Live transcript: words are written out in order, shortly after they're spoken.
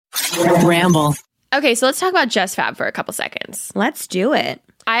Ramble. Okay, so let's talk about JustFab for a couple seconds. Let's do it.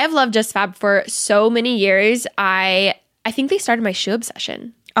 I have loved JustFab for so many years. I think they started my shoe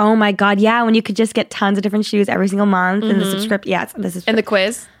obsession. Oh my God, yeah, when you could just get tons of different shoes every single month and the subscription. Yeah, this is And the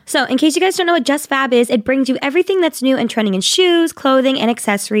quiz. So, in case you guys don't know what JustFab is, it brings you everything that's new and trending in shoes, clothing, and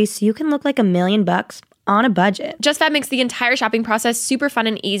accessories so you can look like $1,000,000 on a budget. JustFab makes the entire shopping process super fun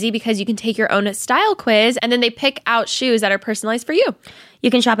and easy because you can take your own style quiz and then they pick out shoes that are personalized for you.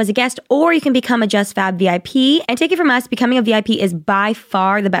 You can shop as a guest or you can become a JustFab VIP. And take it from us, becoming a VIP is by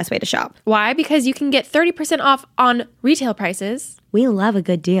far the best way to shop. Why? Because you can get 30% off on retail prices. We love a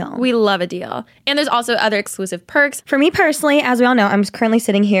good deal. We love a deal. And there's also other exclusive perks. For me personally, as we all know, I'm currently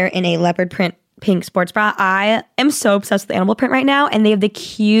sitting here in a leopard print pink sports bra. I am so obsessed with animal print right now, and they have the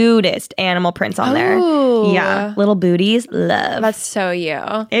cutest animal prints on there. Yeah, little booties. Love. That's so you.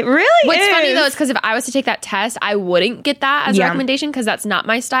 It really What's is. funny though is because if I was to take that test, I wouldn't get that as a recommendation because that's not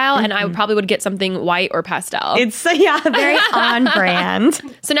my style, and I probably would get something white or pastel. It's very on brand.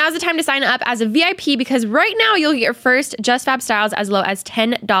 So now's the time to sign up as a VIP because right now you'll get your first JustFab styles as low as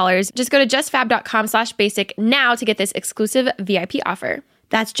 $10. Just go to justfab.com/basic now to get this exclusive VIP offer.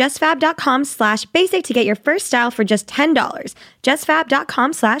 That's justfab.com/basic to get your first style for just $10.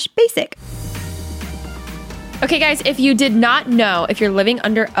 Justfab.com/basic. Okay, guys, if you did not know, if you're living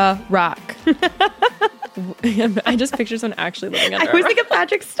under a rock, I just picture someone actually living under a rock. I was like a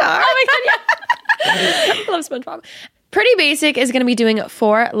Patrick Star. Oh my God, yeah. I love SpongeBob. Pretty Basic is going to be doing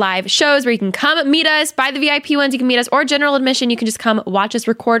 4 live shows where you can come meet us. Buy the VIP ones, you can meet us, or general admission, you can just come watch us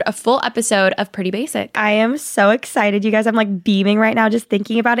record a full episode of Pretty Basic. I am so excited, you guys. I'm like beaming right now just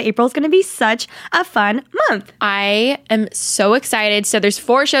thinking about it. April's going to be such a fun month. I am so excited. So there's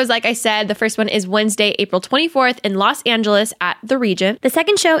 4 shows, like I said. The first one is Wednesday, April 24th in Los Angeles at the Regent. The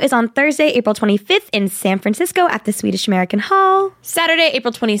second show is on Thursday, April 25th in San Francisco at the Swedish American Hall. Saturday,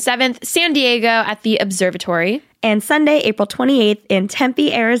 April 27th, San Diego at the Observatory. And Sunday, April 28th in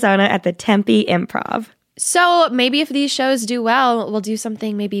Tempe, Arizona at the Tempe Improv. So maybe if these shows do well, we'll do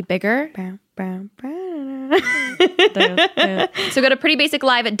something maybe bigger. So go to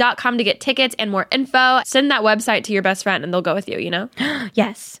prettybasiclive.com to get tickets and more info. Send that website to your best friend and they'll go with you, you know?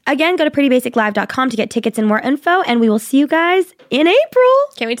 Yes. Again, go to prettybasiclive.com to get tickets and more info. And we will see you guys in April.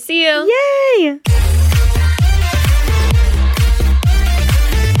 Can't wait to see you. Yay!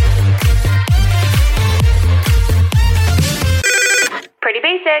 Pretty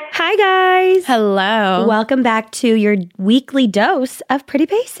Basic. Hi, guys. Hello. Welcome back to your weekly dose of Pretty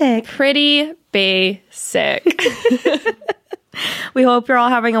Basic. Pretty Basic. We hope you're all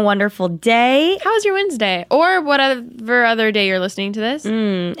having a wonderful day. How was your Wednesday? Or whatever other day you're listening to this.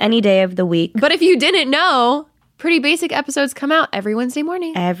 Any day of the week. But if you didn't know, Pretty Basic episodes come out every Wednesday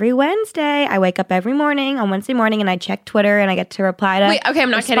morning. Every Wednesday. I wake up every morning on Wednesday morning and I check Twitter and I get to reply to Wait, okay,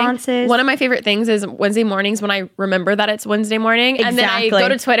 I'm not responses. kidding. One of my favorite things is Wednesday mornings when I remember that it's Wednesday morning. And then I Exactly. go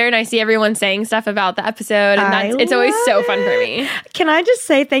to Twitter and I see everyone saying stuff about the episode. And it's always so fun for me. Can I just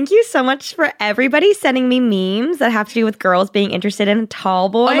say thank you so much for everybody sending me memes that have to do with girls being interested in tall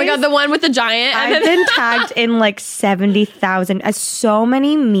boys. Oh my God, the one with the giant. I've been tagged in like 70,000, so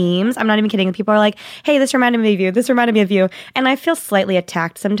many memes. I'm not even kidding. People are like, hey, this reminded me of you. This reminded me of you. And I feel slightly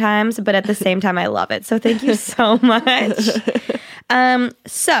attacked sometimes, but at the same time, I love it. So thank you so much.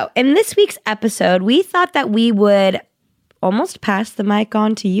 So in this week's episode, we thought that we would almost pass the mic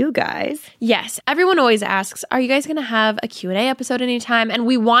on to you guys. Yes. Everyone always asks, are you guys going to have a Q&A episode anytime? And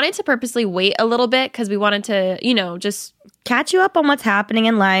we wanted to purposely wait a little bit because we wanted to, just catch you up on what's happening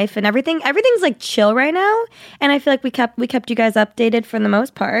in life and everything. Everything's like chill right now. And I feel like we kept you guys updated for the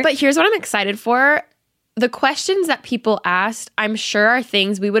most part. But here's what I'm excited for. The questions that people asked, I'm sure are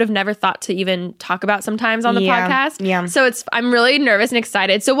things we would have never thought to even talk about sometimes on the podcast. Yeah. So I'm really nervous and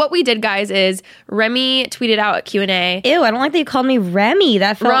excited. So what we did, guys, is Remy tweeted out a Q&A. Ew, I don't like that you called me Remy.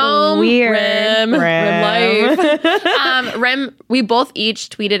 That felt weird. Rem life. Rem, we both each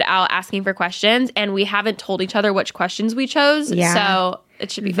tweeted out asking for questions, and we haven't told each other which questions we chose. Yeah. So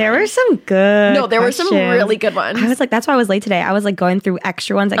it should be fun. There were some good No, there were some questions. really good ones. I was like, that's why I was late today. I was like going through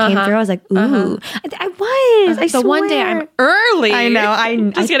extra ones that came through. I was like, ooh. I was. I the swear. one day I'm early. I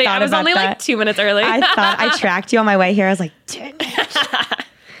know. Just kidding. I was thought only about like that. 2 minutes early. I thought I tracked you on my way here. I was like, dang it.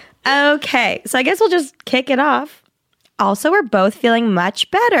 Okay. So I guess we'll just kick it off. Also, we're both feeling much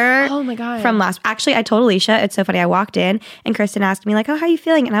better. Oh my God. From last. Actually, I told Alicia, it's so funny. I walked in and Kristen asked me like, oh, how are you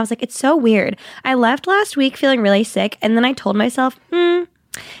feeling? And I was like, it's so weird. I left last week feeling really sick. And then I told myself, no,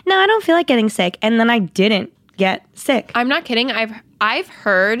 I don't feel like getting sick. And then I didn't get sick. I'm not kidding. I've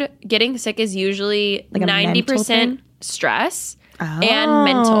heard getting sick is usually Like a mental 90% thing? stress and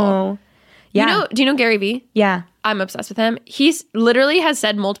mental. Yeah. Do you know Gary Vee? Yeah. I'm obsessed with him. He's literally has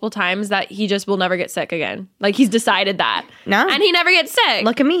said multiple times that he just will never get sick again. Like he's decided that. No. And he never gets sick.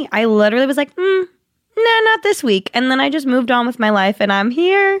 Look at me. I literally was like, no, not this week. And then I just moved on with my life and I'm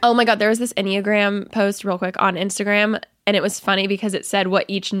here. Oh my God. There was this Enneagram post real quick on Instagram. And it was funny because it said what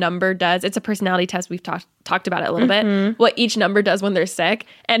each number does. It's a personality test. We've talked about it a little bit. What each number does when they're sick.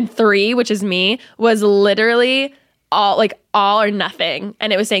 And 3, which is me, was literally all or nothing.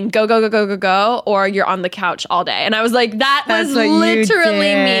 And it was saying go, go, go, go, go, go, or you're on the couch all day. And I was like, that was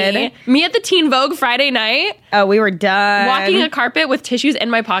literally me. Me at the Teen Vogue Friday night. Oh, we were done. Walking a carpet with tissues in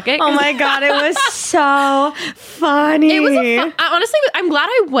my pocket. Oh my God, it was so funny. It was honestly, I'm glad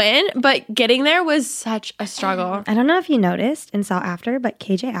I went, but getting there was such a struggle. I don't know if you noticed and saw after, but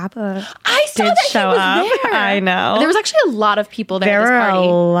KJ Appa I saw did that show he was up. there. I know. There was actually a lot of people there There at this were party.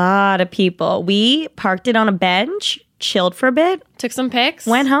 a lot of people. We parked it on a bench, chilled for a bit, Took some pics.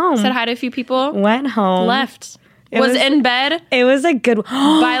 Went home. Said hi to a few people. went home. Left. It Was was- in bed It was a good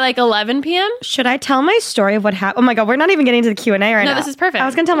by like 11 p.m. Should I tell my story of what happened? Oh my God, we're not even getting to the Q&A right now. No, this is perfect. I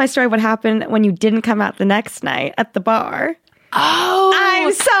was going to tell my story of what happened when you didn't come out the next night at the bar. Oh.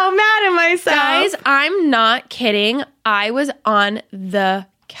 I'm so mad at myself. Guys, I'm not kidding. I was on the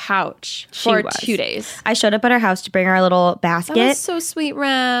couch for was. 2 days. I showed up at her house to bring our little basket. That was so sweet,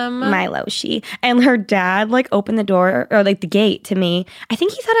 Rem. Milo, and her dad like opened the door or like the gate to me. I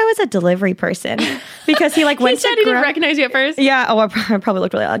think he thought I was a delivery person because he like He went said to he didn't grab- recognize you at first. Yeah, I probably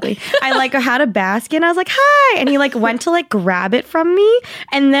looked really ugly. I like had a basket and I was like, hi. And he like went to like grab it from me.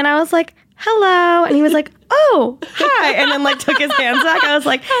 And then I was like, hello. And he was like, oh, hi. And then like took his hands back. I was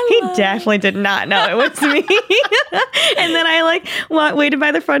like, he definitely did not know it was me. And then I like waited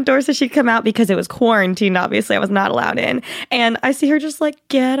by the front door so she'd come out because it was quarantined. Obviously, I was not allowed in. And I see her just like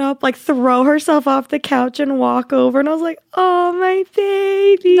get up, like throw herself off the couch and walk over. And I was like, oh, my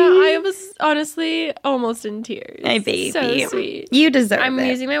baby. I was honestly almost in tears. My baby. So sweet. You deserve I'm it.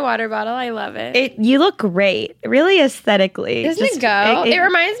 using my water bottle. I love it. You look great, really aesthetically. Doesn't Just- it go? It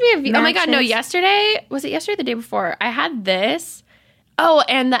reminds me of you. Oh my God, no, matches. yesterday, was it yesterday or the day before? I had this. Oh,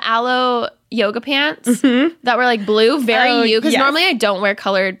 and the aloe yoga pants that were like blue, very Oh, you. Because yes. normally I don't wear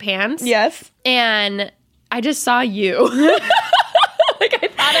colored pants. Yes. And I just saw you. Like I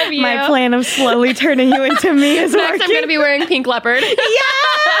thought of you. My plan of slowly turning you into me is Next, working. I'm going to be wearing pink leopard.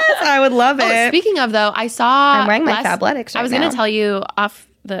 Yes, I would love it. Oh, speaking of though, I saw. I'm wearing my Fabletics I was right going now. to tell you off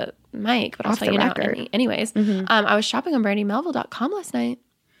the mic, but I'll Off tell the you now. record. Anyways, I was shopping on BrandyMelville.com last night.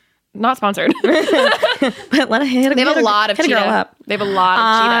 Not sponsored. But let hit They have a lot of hit a cheetah. girl up. They have a lot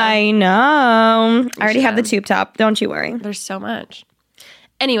of cheetah. I know. I already have the tube top. Don't you worry. There's so much.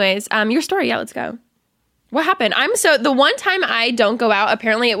 Anyways, your story. Yeah, let's go. What happened? The one time I don't go out,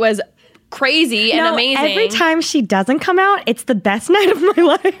 apparently it was crazy and amazing. Every time she doesn't come out, it's the best night of my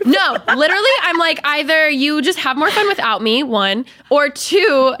life. No, literally, I'm like, either you just have more fun without me, 1, or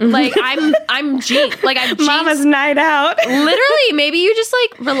 2, like I'm jinxed. Like I'm jinxed. Mama's night out. Literally, maybe you just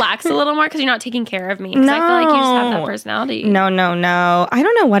like relax a little more because you're not taking care of me. Because I feel like you just have that No. personality. No. I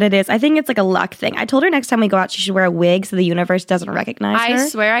don't know what it is. I think it's like a luck thing. I told her next time we go out, she should wear a wig so the universe doesn't recognize I her.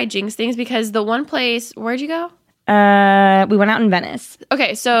 swear I jinx things because the one place, where'd you go? We went out in Venice.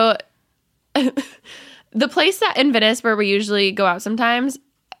 Okay, so the place that in Venice where we usually go out sometimes,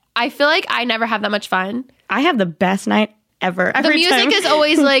 I feel like I never have that much fun. I have the best night ever. The Every music time. is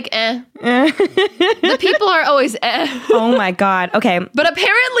always like, The people are always, Oh my God. Okay. But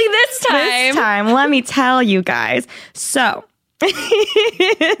apparently this This time, let me tell you guys. So,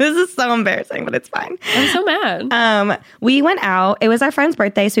 this is so embarrassing, but it's fine. I'm so mad. We went out. It was our friend's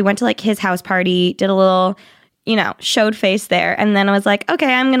birthday, so we went to like his house party, did a little, showed face there. And then I was like,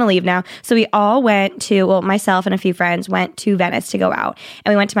 okay, I'm going to leave now. So we all went to, myself and a few friends went to Venice to go out.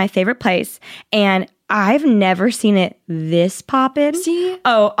 And we went to my favorite place. And I've never seen it this poppin'. See?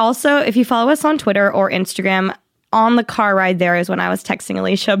 Oh, also, if you follow us on Twitter or Instagram, on the car ride there is when I was texting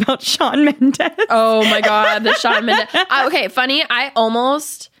Alicia about Shawn Mendes. Oh my God, the Shawn Mendes. Okay, funny. I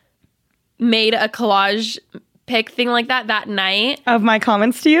almost made a collage pic thing like that night. Of my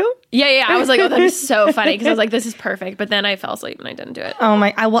comments to you? Yeah. I was like, oh, that'd be so funny because I was like, this is perfect. But then I fell asleep and I didn't do it. Oh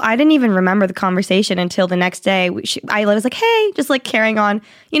my! I didn't even remember the conversation until the next day. I was like, "Hey," just like carrying on,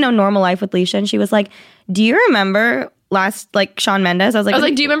 normal life with Leisha, and she was like, "Do you remember last like Shawn Mendes?" I was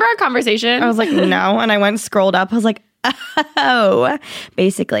like, do you remember our conversation? I was like, "No," and I went and scrolled up. I was like, "Oh,"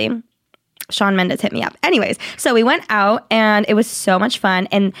 basically. Shawn Mendes hit me up. Anyways, so we went out and it was so much fun.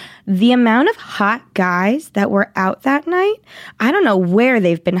 And the amount of hot guys that were out that night, I don't know where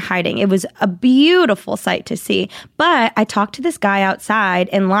they've been hiding. It was a beautiful sight to see. But I talked to this guy outside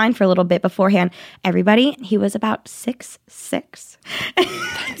in line for a little bit beforehand. Everybody, he was about 6'6".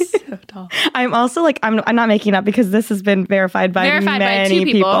 That's so tall. I'm also like, I'm not making it up because this has been verified by many two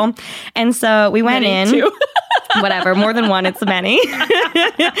people. And so we went in. Two. Whatever, more than one, it's many.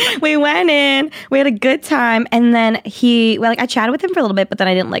 We went in, we had a good time, and then I chatted with him for a little bit, but then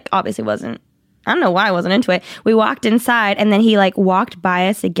I didn't obviously wasn't, I don't know why I wasn't into it. We walked inside, and then he walked by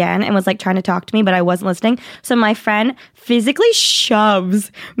us again and was trying to talk to me, but I wasn't listening. So my friend physically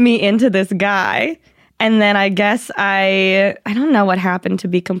shoves me into this guy. And then I guess I don't know what happened, to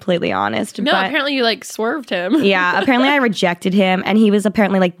be completely honest. No, but apparently you swerved him. yeah, apparently I rejected him, and he was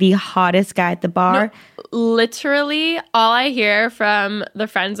apparently the hottest guy at the bar. No, literally, all I hear from the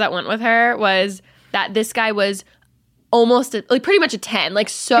friends that went with her was that this guy was almost pretty much a 10,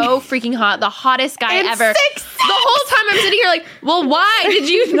 so freaking hot, the hottest guy ever. 6'6". The whole time I'm sitting here well, why did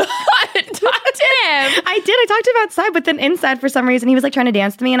you not talk to him? I did. I talked to him outside, but then inside for some reason he was trying to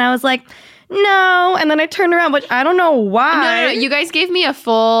dance to me, and I was like, no. And then I turned around, but I don't know why. No. You guys gave me a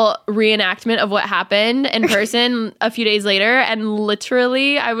full reenactment of what happened in person a few days later, and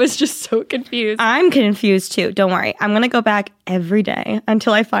literally I was just so confused. I'm confused too. Don't worry. I'm going to go back every day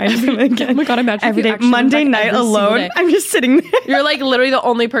until I find him again. Oh my God, imagine every if you day. actually Monday went back night every single alone. day. I'm just sitting there. You're literally the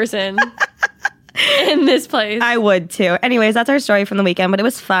only person in this place. I would too. Anyways, that's our story from the weekend, but it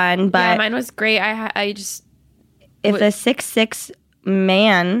was fun. But yeah, mine was great. I just... If the 6'6"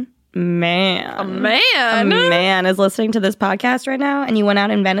 man is listening to this podcast right now and you went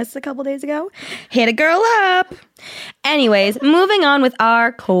out in Venice a couple days ago, hit a girl up. Anyways, moving on with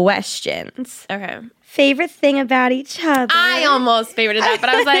our questions. Okay. Favorite thing about each other? I almost favorited that, but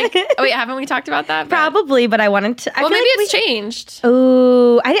I was like, oh, wait, haven't we talked about that? Probably, but I wanted to. Well, maybe it's changed.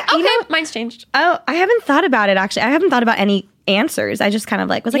 Ooh. Mine's changed. Oh, I haven't thought about it, actually. I haven't thought about any answers. I just kind of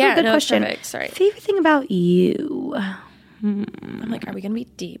was a good question. Perfect. Sorry. Favorite thing about you? I'm are we gonna be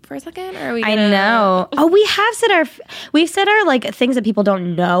deep for a second, or are we? I know. Oh, we've said our things that people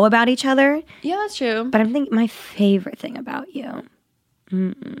don't know about each other. Yeah, that's true. But I'm thinking my favorite thing about you.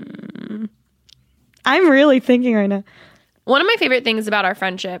 I'm really thinking right now. One of my favorite things about our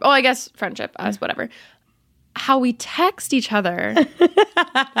friendship. Oh, I guess friendship, us, whatever. How we text each other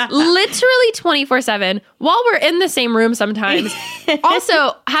literally 24/7 while we're in the same room sometimes.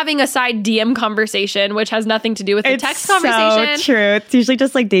 Also having a side DM conversation, which has nothing to do with the text conversation. So true. It's usually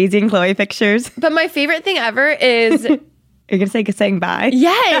just Daisy and Chloe pictures. But my favorite thing ever is... You're going to saying bye?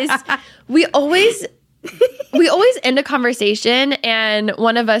 Yes. We always end a conversation and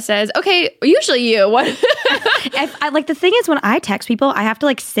one of us says, okay, usually you. What? The thing is, when I text people, I have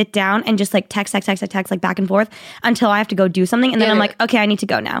to sit down and just text back and forth until I have to go do something. And then I'm okay, I need to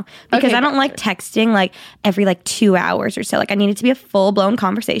go now. Because I don't like texting every 2 hours or so. I need it to be a full blown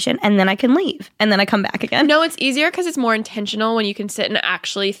conversation and then I can leave and then I come back again. No, it's easier because it's more intentional when you can sit and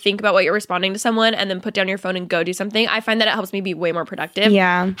actually think about what you're responding to someone and then put down your phone and go do something. I find that it helps me be way more productive.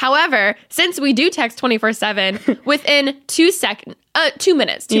 Yeah. However, since we do text 24/7, within 2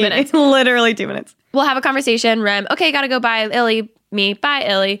 minutes, literally 2 minutes, we'll have a conversation. Rem, okay, gotta go. Bye, Illy. Me, bye,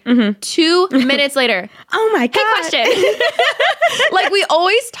 Illy. 2 minutes later. Oh my God. Hey, question. We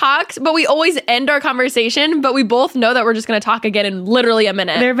always talk, but we always end our conversation, but we both know that we're just gonna talk again in literally a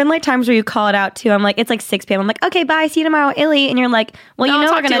minute. There have been times where you call it out too. I'm it's 6 p.m. I'm okay, bye, see you tomorrow, Illy. And you're well, we're gonna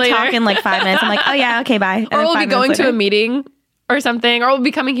talk in 5 minutes. I'm oh yeah, okay, bye. And or we'll be going to a meeting or something, or we'll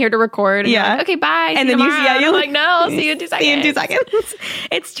be coming here to record. And yeah. Okay, bye. And then you see, you're no, I'll see you in 2 seconds. See you in 2 seconds.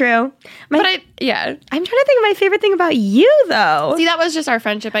 It's true. I'm trying to think of my favorite thing about you, though. See, that was just our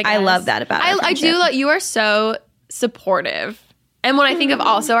friendship, I guess. I love that about our friendship. I do. You are so supportive. And when I think of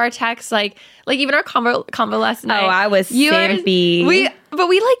also our texts, even our convo last night. Oh, I was simpy.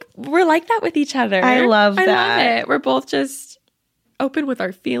 We're like that with each other. I love that. I love it. We're both just open with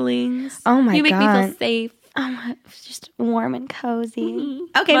our feelings. Oh my God. You make me feel safe. Oh, it's just warm and cozy.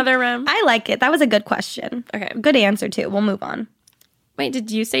 Mm-hmm. Okay. Mother Rem. I like it. That was a good question. Okay. Good answer, too. We'll move on. Wait,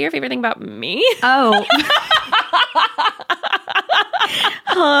 did you say your favorite thing about me? Oh.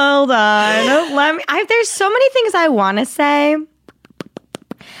 Hold on. There's so many things I want to say.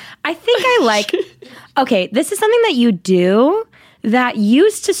 I think I like... Okay, this is something that you do that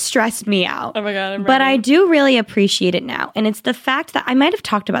used to stress me out. Oh my God, I'm ready. But I do really appreciate it now. And it's the fact that I might have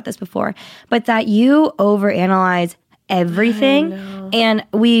talked about this before, but that you overanalyze everything. And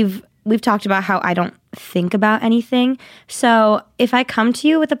we've talked about how I don't think about anything. So if I come to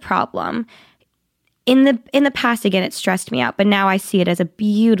you with a problem, in the past, again, it stressed me out, but now I see it as a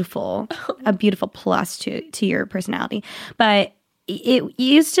beautiful plus to your personality. But it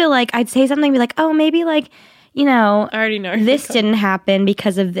used to, like, I'd say something, be like, oh, maybe, like, you know, I already know this didn't happen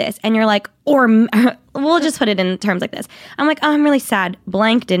because of this. And you're like, or we'll just put it in terms like this. I'm like, oh, I'm really sad.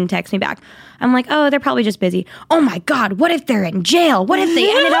 Blank didn't text me back. I'm like, oh, they're probably just busy. Oh my God, what if they're in jail? What if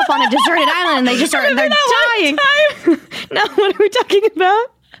they ended up on a deserted island and they just they're dying? No, what are we talking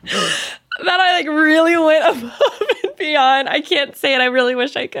about? That I like really went above and beyond. I can't say it. I really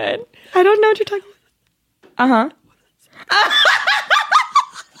wish I could. I don't know what you're talking about.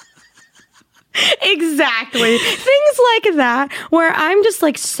 Exactly. Things like that where I'm just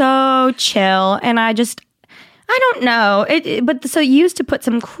like so chill and I don't know. But so you used to put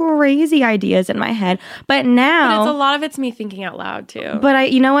some crazy ideas in my head, but now But it's a lot of it's me thinking out loud too.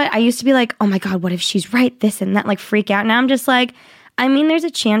 But you know what? I used to be like, oh my God, what if she's right? This and that, like freak out. Now I'm just like, I mean, there's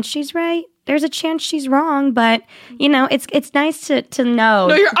a chance she's right. There's a chance she's wrong, but you know, it's nice to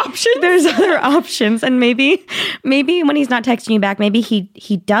know your options. There's other options, and maybe when he's not texting you back, maybe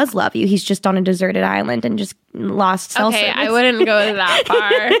he does love you. He's just on a deserted island and just lost cell service. I wouldn't go that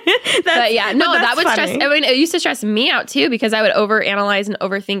far. But yeah, no, that would stress. I mean, it used to stress me out too because I would overanalyze and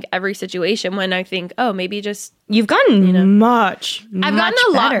overthink every situation. When I think, oh, maybe just you've gotten much. I've gotten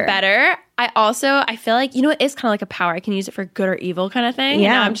a lot better. I feel like, you know, it is kind of like a power. I can use it for good or evil kind of thing.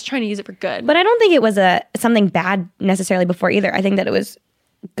 Yeah. And I'm just trying to use it for good. But I don't think it was something bad necessarily before either. I think that it was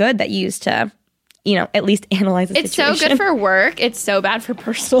good that you used to, you know, at least analyze the situation. It's so good for work. It's so bad for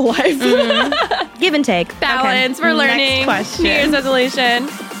personal life. Give and take. Balance. Okay. We're learning. Next question. New Year's resolution.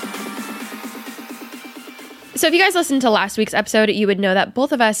 So if you guys listened to last week's episode, you would know that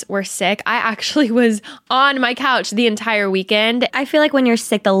both of us were sick. I actually was on my couch the entire weekend. I feel like when you're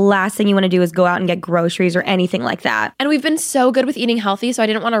sick, the last thing you want to do is go out and get groceries or anything like that. And we've been so good with eating healthy, so I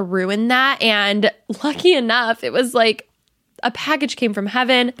didn't want to ruin that. And lucky enough, it was like a package came from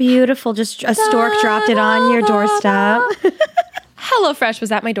heaven. Beautiful. Just a stork dropped it on your doorstep. HelloFresh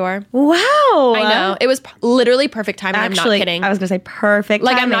was at my door. Wow. I know. It was literally perfect timing. Actually, I'm not kidding. I was going to say perfect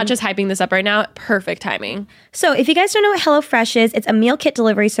timing. Like, I'm not just hyping this up right now. Perfect timing. So if you guys don't know what HelloFresh is, it's a meal kit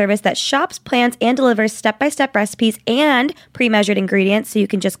delivery service that shops, plans, and delivers step-by-step recipes and pre-measured ingredients so you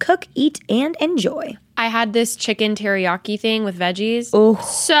can just cook, eat, and enjoy. I had this chicken teriyaki thing with veggies. Oh,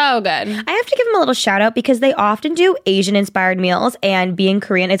 so good. I have to give them a little shout out because they often do Asian inspired meals, and being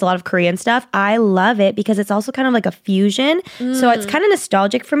Korean, it's a lot of Korean stuff. I love it because it's also kind of like a fusion. So it's kind of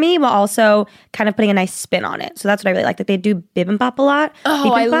nostalgic for me while also kind of putting a nice spin on it. So that's what I really like. That they do bibimbap a lot. Oh,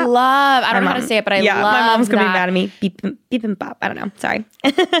 bibimbap. I don't know how to say it, but I love my mom's going to be that. mad at me. Bibimbap. I don't know. Sorry.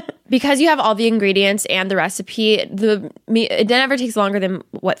 Because you have all the ingredients and the recipe, it never takes longer than,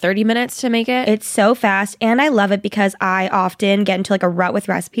 30 minutes to make it? It's so fast, and I love it because I often get into like a rut with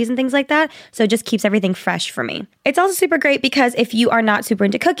recipes and things like that, so it just keeps everything fresh for me. It's also super great because if you are not super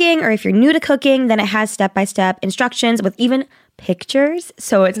into cooking or if you're new to cooking, then it has step-by-step instructions with even pictures,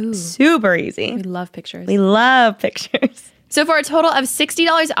 so it's super easy. We love pictures. We love pictures. So for a total of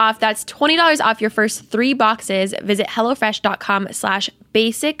 $60 off, that's $20 off your first 3 boxes. Visit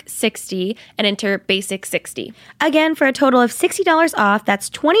HelloFresh.com/basic60 and enter basic60. Again, for a total of $60 off, that's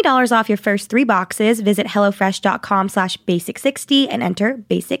 $20 off your first 3 boxes. Visit HelloFresh.com/basic60 and enter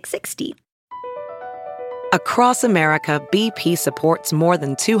basic60. Across America, BP supports more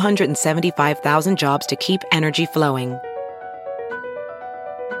than 275,000 jobs to keep energy flowing.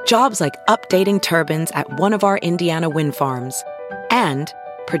 Jobs like updating turbines at one of our Indiana wind farms and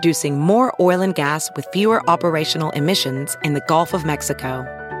producing more oil and gas with fewer operational emissions in the Gulf of Mexico.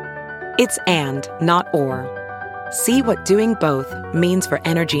 It's and, not or. See what doing both means for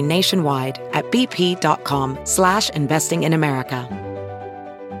energy nationwide at bp.com/investing in America.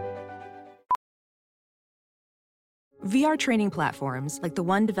 VR training platforms, like the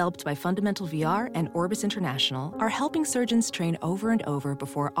one developed by Fundamental VR and Orbis International, are helping surgeons train over and over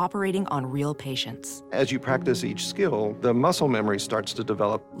before operating on real patients. As you practice each skill, the muscle memory starts to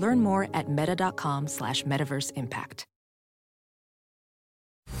develop. Learn more at meta.com/metaverseimpact.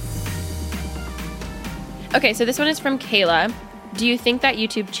 Okay, so this one is from Kayla. Do you think that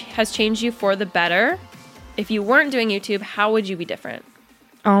YouTube has changed you for the better? If you weren't doing YouTube, how would you be different?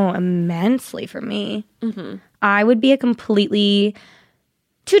 Oh, immensely for me. I would be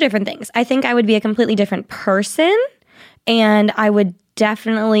two different things. I think I would be a completely different person, and I would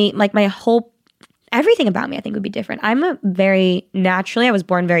definitely, like, everything about me I think would be different. I was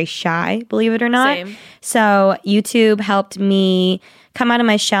born very shy, believe it or not. Same. So YouTube helped me come out of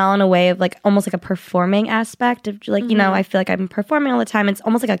my shell in a way of like almost like a performing aspect of like, you know, I feel like I'm performing all the time. It's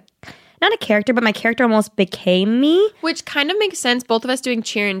almost like not a character, but my character almost became me. Which kind of makes sense. Both of us doing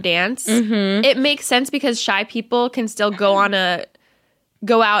cheer and dance. It makes sense because shy people can still go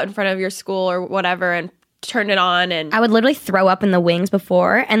out in front of your school or whatever and turn it on. And I would literally throw up in the wings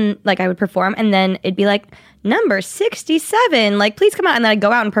before, and like I would perform, and then it'd be like number 67, like please come out, and then I'd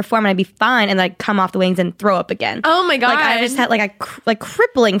go out and perform, and I'd be fine, and then I'd come off the wings and throw up again. Oh my god! Like I just had like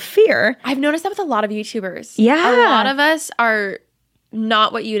crippling fear. I've noticed that with a lot of YouTubers. Yeah, a lot of us are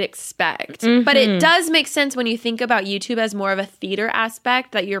not what you'd expect, but it does make sense when you think about YouTube as more of a theater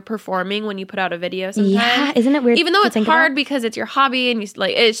aspect that you're performing when you put out a video. Sometimes, yeah, isn't it weird? Even though to it's think hard about? because it's your hobby and you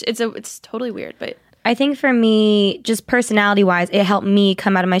like it's totally weird, but. I think for me, just personality-wise, it helped me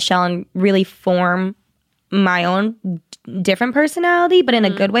come out of my shell and really form my own different personality, but in a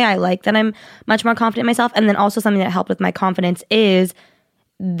good way. I like that I'm much more confident in myself. And then also something that helped with my confidence is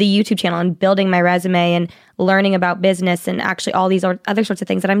the YouTube channel and building my resume and learning about business and actually all these other sorts of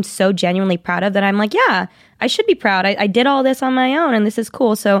things that I'm so genuinely proud of that I'm like, yeah, I should be proud. I did all this on my own and this is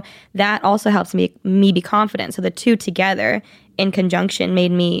cool. So that also helps me be confident. So the two together in conjunction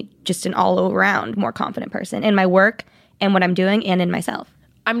made me just an all-around more confident person in my work and what I'm doing and in myself.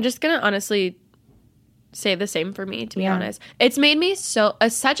 I'm just going to honestly say the same for me, to be honest. It's made me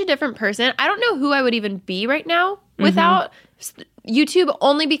such a different person. I don't know who I would even be right now without YouTube,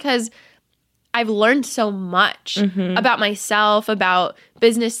 only because I've learned so much about myself, about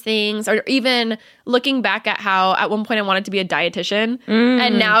business things, or even looking back at how at one point I wanted to be a dietitian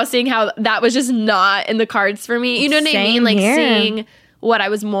and now seeing how that was just not in the cards for me. You know what I mean? Like seeing what I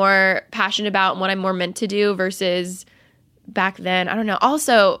was more passionate about and what I'm more meant to do versus back then. I don't know.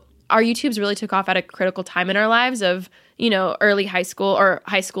 Also, our YouTubes really took off at a critical time in our lives of, you know, early high school or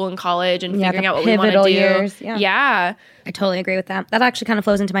high school and college and figuring out what we want to do. Years, yeah. I totally agree with that. That actually kind of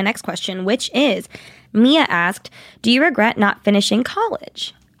flows into my next question, which is, Mia asked, do you regret not finishing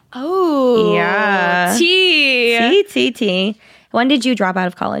college? Oh. Yeah. T. When did you drop out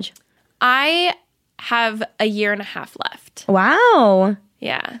of college? I have a year and a half left. Wow.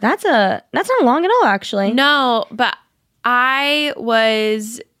 Yeah. That's not long at all, actually. No, but I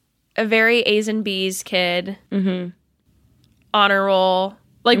was a very A's and B's kid. Honor roll.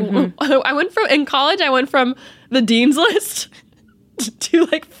 Like in college, I went from the dean's list to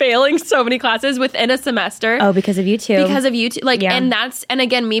like failing so many classes within a semester. Oh, because of YouTube. Because of YouTube. Like, and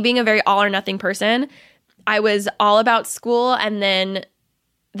again, me being a very all or nothing person, I was all about school. And then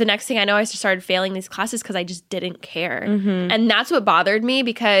the next thing I know, I started failing these classes because I just didn't care. And that's what bothered me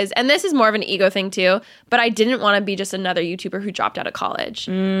because, and this is more of an ego thing too, but I didn't want to be just another YouTuber who dropped out of college.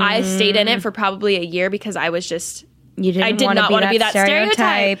 I stayed in it for probably a year because I was just, I did not want to be that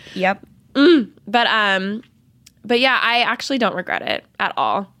stereotype. Yep. But yeah, I actually don't regret it at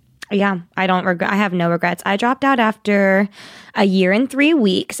all. Yeah, I don't regret. I have no regrets. I dropped out after a year and 3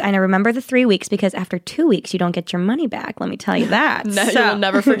 weeks. And I remember the 3 weeks because after 2 weeks, you don't get your money back. Let me tell you that. No, you will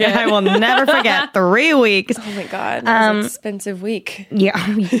never forget. I will never forget 3 weeks. Oh my God. That was an expensive week. Yeah,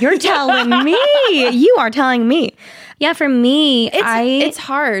 you're telling me. You are telling me. Yeah, for me, it's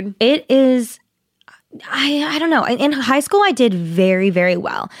hard. It is. I don't know. In high school, I did very, very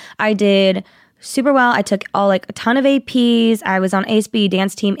well. I did super well. I took a ton of APs. I was on ASB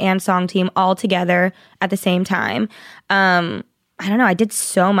dance team and song team all together at the same time. I don't know. I did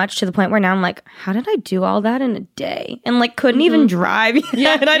so much to the point where now I'm like, how did I do all that in a day? And like couldn't even drive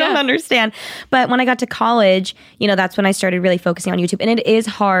yet. I don't understand. But when I got to college, you know, that's when I started really focusing on YouTube. And it is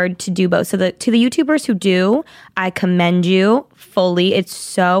hard to do both. So to the YouTubers who do, I commend you fully. It's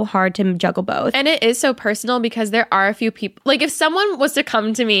so hard to juggle both. And it is so personal because there are a few people, like if someone was to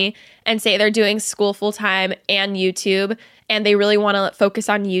come to me and say they're doing school full time and YouTube and they really want to focus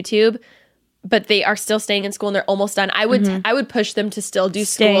on YouTube, but they are still staying in school and they're almost done, I would push them to still do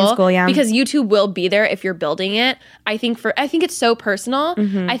Stay in school, yeah. Because YouTube will be there if you're building it. I think it's so personal.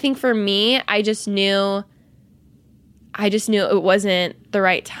 I think for me, I just knew it wasn't the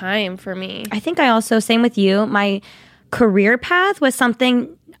right time for me. I think I also, same with you, my career path was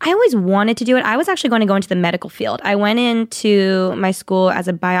something I always wanted to do it. I was actually going to go into the medical field. I went into my school as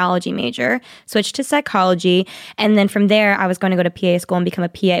a biology major, switched to psychology, and then from there, I was going to go to PA school and become a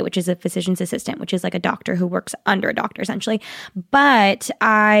PA, which is a physician's assistant, which is like a doctor who works under a doctor, essentially. But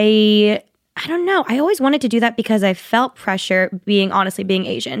I don't know. I always wanted to do that because I felt pressure being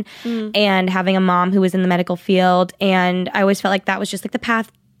Asian and having a mom who was in the medical field. And I always felt like that was just like the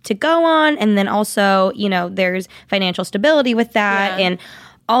path to go on. And then also, you know, there's financial stability with that and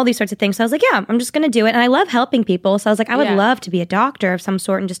all these sorts of things. So I was like, yeah, I'm just going to do it. And I love helping people. So I was like, I would love to be a doctor of some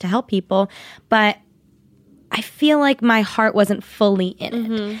sort and just to help people. But I feel like my heart wasn't fully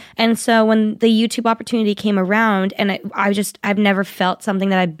in it. And so when the YouTube opportunity came around, and I've never felt something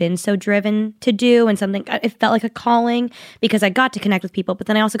that I've been so driven to do, and something, it felt like a calling because I got to connect with people, but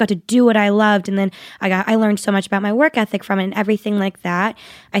then I also got to do what I loved. And then I learned so much about my work ethic from it and everything like that.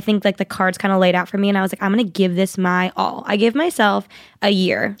 I think like the cards kind of laid out for me, and I was like, I'm going to give this my all. I gave myself a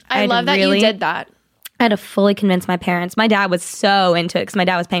year. I love that you did that. I had to fully convince my parents. My dad was so into it because my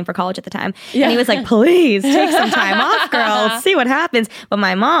dad was paying for college at the time. Yeah. And he was like, please take some time off, girl. Let's see what happens. But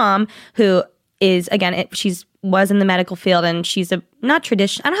my mom, who is, again, she was in the medical field, and she's not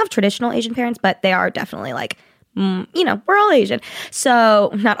traditional. I don't have traditional Asian parents, but they are definitely like, we're all Asian.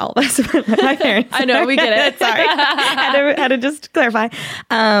 So not all of us, but my parents. I know, we get it. Sorry. had to just clarify.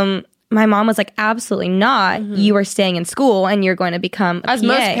 My mom was like, absolutely not. You are staying in school and you're going to become a as PA.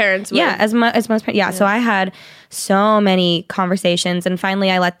 Most parents would. Yeah, as most parents. Yeah, so I had so many conversations, and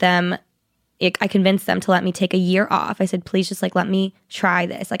finally I convinced them to let me take a year off. I said, please just like let me try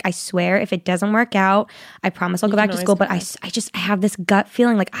this. Like, I swear if it doesn't work out, I promise I'll go back to school. But I have this gut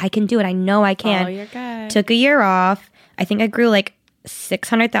feeling like I can do it. I know I can. Oh, you're good. Took a year off. I think I grew like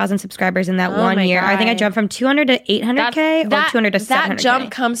 600,000 subscribers in that 1 year. God. I think I jumped from 200 to 800K or 200 to 700K. That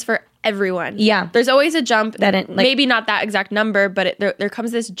jump comes for everyone. Yeah. There's always a jump, that maybe not that exact number, but there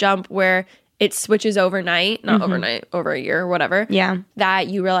comes this jump where it switches overnight, not overnight, over a year or whatever. Yeah. That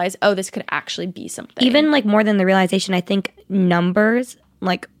you realize, oh, this could actually be something. Even like more than the realization, I think numbers,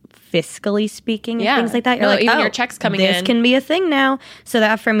 like fiscally speaking, and things like that. You're like, even oh, your checks coming this in. can be a thing now. So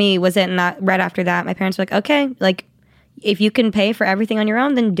that for me was it. And that right after that, my parents were like, okay, like if you can pay for everything on your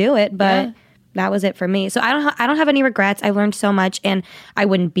own, then do it. But that was it for me. So I don't have any regrets. I learned so much, and I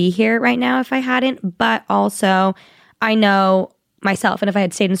wouldn't be here right now if I hadn't. But also, I know myself, and if I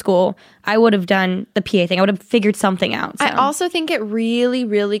had stayed in school, I would have done the PA thing. I would have figured something out. So. I also think it really,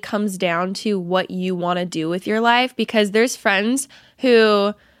 really comes down to what you want to do with your life, because there's friends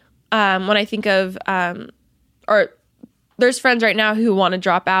who, when I think of, or there's friends right now who want to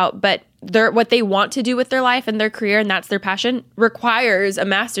drop out, but what they want to do with their life and their career, and that's their passion, requires a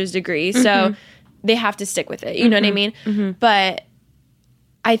master's degree. So they have to stick with it. You know what I mean? But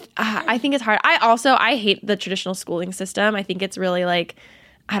I think it's hard. I hate the traditional schooling system. I think it's really like,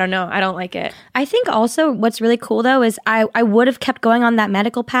 I don't know. I don't like it. I think also what's really cool though is I would have kept going on that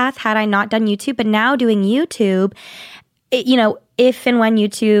medical path had I not done YouTube. But now doing YouTube, if and when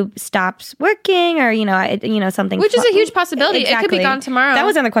YouTube stops working, or something, which is a huge possibility. Exactly. It could be gone tomorrow. That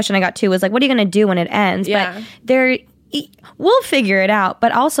was another question I got too. Was like, what are you going to do when it ends? Yeah. But we'll figure it out.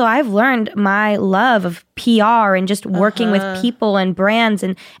 But also, I've learned my love of PR and just working with people and brands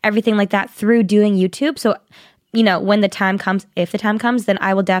and everything like that through doing YouTube. So, when the time comes, if the time comes, then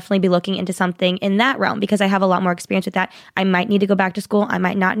I will definitely be looking into something in that realm, because I have a lot more experience with that. I might need to go back to school. I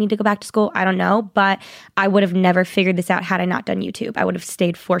might not need to go back to school. I don't know. But I would have never figured this out had I not done YouTube. I would have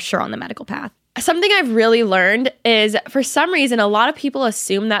stayed for sure on the medical path. Something I've really learned is, for some reason, a lot of people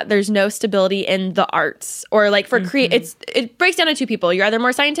assume that there's no stability in the arts, or like for it breaks down to two people. You're either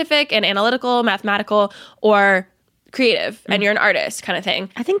more scientific and analytical, mathematical, or creative, and you're an artist kind of thing.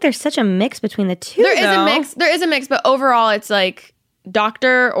 I think there's such a mix between the two. There is a mix, but overall it's like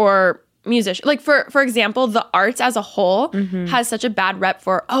doctor or musician. Like for example, the arts as a whole has such a bad rep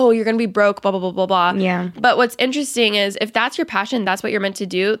for, you're gonna be broke, blah blah blah blah blah. Yeah. But what's interesting is, if that's your passion, that's what you're meant to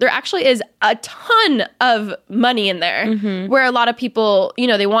do, there actually is a ton of money in there, where a lot of people,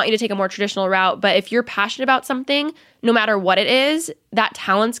 they want you to take a more traditional route. But if you're passionate about something, no matter what it is, that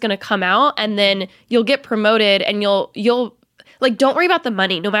talent's gonna come out, and then you'll get promoted, and you'll like, don't worry about the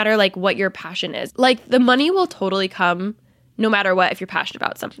money, no matter like what your passion is. Like, the money will totally come no matter what, if you're passionate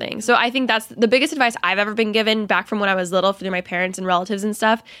about something. So I think that's the biggest advice I've ever been given back from when I was little through my parents and relatives and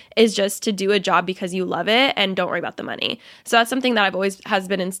stuff, is just to do a job because you love it and don't worry about the money. So that's something that has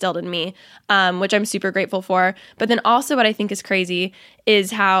been instilled in me, which I'm super grateful for. But then also what I think is crazy is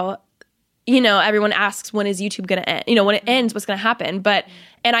how, everyone asks, when is YouTube going to end? When it ends, what's going to happen?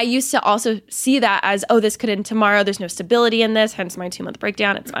 And I used to also see that as, this could end tomorrow. There's no stability in this, hence my 2-month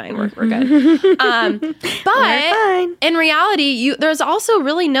breakdown. It's fine. We're good. But in reality, there's also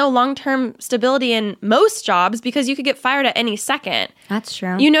really no long-term stability in most jobs, because you could get fired at any second. That's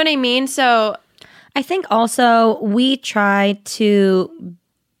true. You know what I mean? So I think also we try to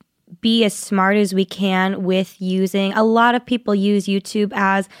be as smart as we can with using. A lot of people use YouTube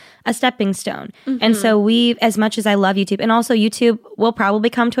as a stepping stone. And so as much as I love YouTube, and also YouTube will probably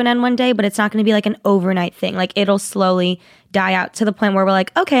come to an end one day, but it's not going to be like an overnight thing. Like, it'll slowly die out to the point where we're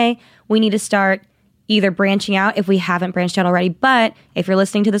like, okay, we need to start, either branching out if we haven't branched out already. But if you're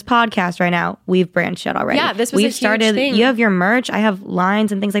listening to this podcast right now, we've branched out already. Yeah, this was a huge started. thing. You have your merch. I have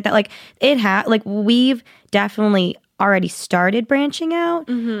lines and things like that. Like we've definitely already started branching out,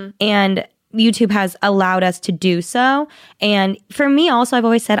 and YouTube has allowed us to do so. And for me also, I've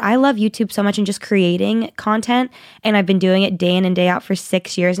always said I love YouTube so much and just creating content. And I've been doing it day in and day out for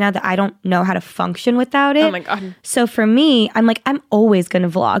 6 years now that I don't know how to function without it. Oh my God. So for me, I'm like, I'm always going to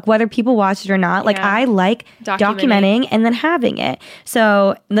vlog, whether people watch it or not. Like I like documenting and then having it.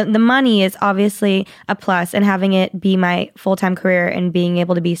 So the money is obviously a plus, and having it be my full-time career and being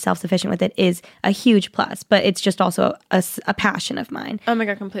able to be self-sufficient with it is a huge plus. But it's just also a passion of mine. Oh my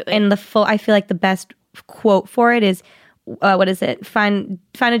God, completely. And I feel like the best quote for it is, what is it? Find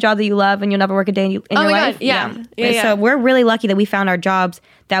a job that you love and you'll never work a day in your life. God, yeah. So we're really lucky that we found our jobs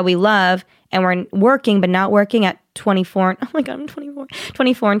that we love, and we're working but not working at 24. Oh my God, I'm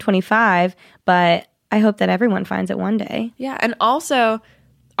 24 and 25. But I hope that everyone finds it one day. Yeah. And also,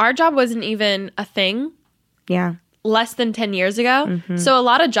 our job wasn't even a thing less than 10 years ago. So a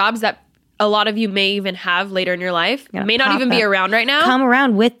lot of jobs that a lot of you may even have later in your life may not even be around right now. Come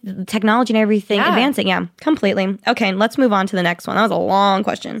around with technology and everything advancing. Yeah, completely. Okay, let's move on to the next one. That was a long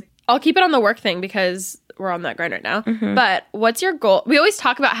question. I'll keep it on the work thing because we're on that grind right now. But what's your goal? We always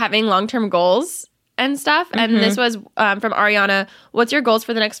talk about having long-term goals and stuff. And this was from Ariana. What's your goals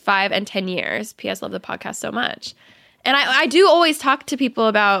for the next 5 and 10 years? P.S. Love the podcast so much. And I do always talk to people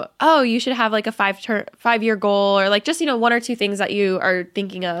about, you should have like a 5-year goal, or like just, 1 or 2 things that you are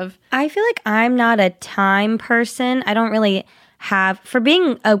thinking of. I feel like I'm not a time person. I don't really have, for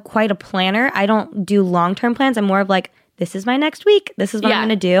being quite a planner, I don't do long-term plans. I'm more of like, this is my next week. This is what I'm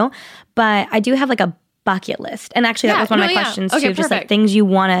going to do. But I do have like a bucket list. And actually that was one of my questions too. Just like things you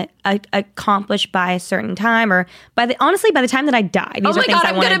want to accomplish by a certain time, or honestly, by the time that I die. These are things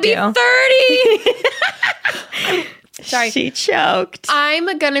I want to do. I'm going to be 30. Sorry. She choked.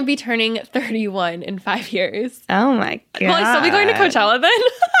 I'm going to be turning 31 in 5 years. Oh my God. Will I still be going to Coachella then?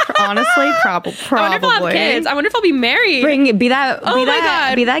 Honestly, probably. I wonder if I'll have kids. I wonder if I'll be married. Be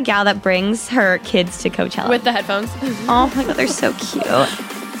that gal that brings her kids to Coachella. With the headphones. Oh my God, they're so cute.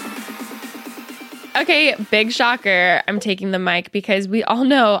 Okay, big shocker. I'm taking the mic because we all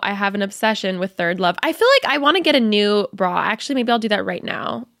know I have an obsession with Third Love. I feel like I want to get a new bra. Actually, maybe I'll do that right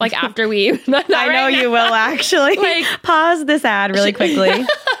now. Like after we... I know you will actually. Pause this ad really quickly.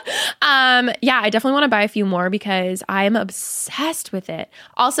 Yeah, I definitely want to buy a few more because I am obsessed with it.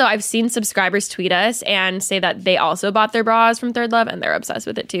 Also, I've seen subscribers tweet us and say that they also bought their bras from Third Love and they're obsessed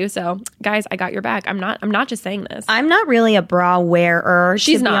with it too. So, guys, I got your back. I'm not just saying this. I'm not really a bra wearer.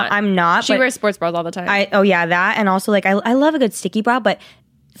 She's not. I'm not. She wears sports bras all the time. That. And also, like, I love a good sticky bra, but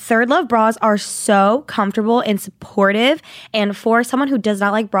Third Love bras are so comfortable and supportive. And for someone who does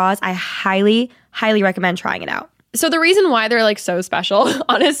not like bras, I highly, highly recommend trying it out. So the reason why they're like so special,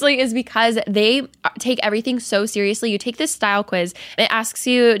 honestly, is because they take everything so seriously. You take this style quiz and it asks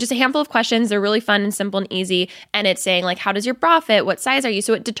you just a handful of questions. They're really fun and simple and easy. And it's saying like, how does your bra fit? What size are you?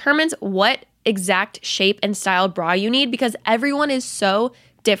 So it determines what exact shape and style bra you need because everyone is so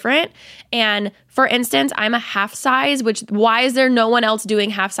different. And for instance, I'm a half size, which why is there no one else doing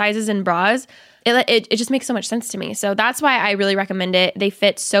half sizes in bras? It just makes so much sense to me. So that's why I really recommend it. They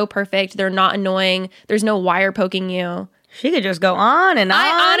fit so perfect. They're not annoying. There's no wire poking you. She could just go on and on.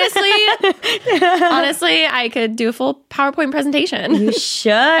 Honestly, I could do a full PowerPoint presentation. You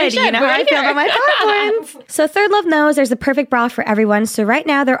should. You know how I feel about my PowerPoints. So Third Love knows there's a perfect bra for everyone. So right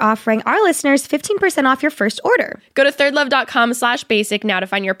now they're offering our listeners 15% off your first order. Go to thirdlove.com/basic now to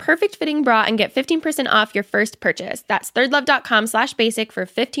find your perfect fitting bra and get 15% off your first purchase. That's thirdlove.com/basic for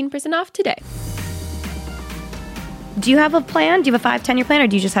 15% off today. Do you have a plan? Do you have a 5-10-year plan, or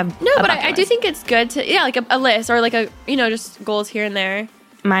do you just have no? But I do think it's good to like a list or like a just goals here and there.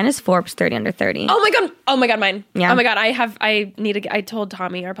 Mine is Forbes 30 under 30. Oh my god, mine. Yeah. Oh my god, I told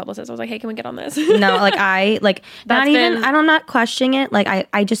Tommy, our publicist, I was like, hey, can we get on this? No, I'm not questioning it. Like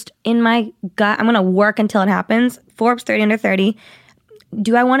I just in my gut, I'm gonna work until it happens. Forbes 30 under 30.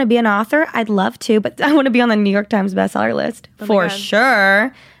 Do I want to be an author? I'd love to, but I want to be on the New York Times bestseller list for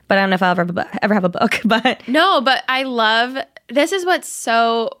sure. But I don't know if I'll ever have a book. But no, but I love this is what's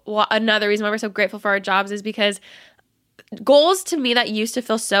another reason why we're so grateful for our jobs is because goals to me that used to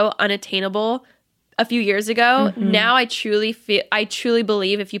feel so unattainable a few years ago, now I truly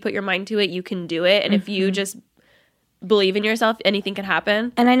believe if you put your mind to it, you can do it, and if you just believe in yourself, anything can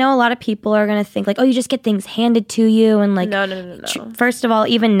happen. And I know a lot of people are going to think like, oh, you just get things handed to you. And like, no. First of all,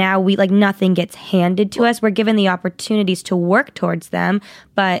 even now, we like nothing gets handed to us. We're given the opportunities to work towards them.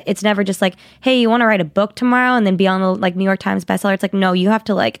 But it's never just like, hey, you want to write a book tomorrow and then be on the like New York Times bestseller. It's like, no, you have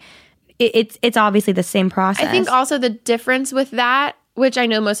to like, it's obviously the same process. I think also the difference with that, which I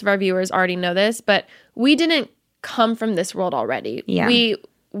know most of our viewers already know this, but we didn't come from this world already. Yeah.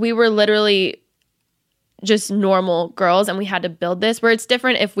 We were literally just normal girls, and we had to build this, where it's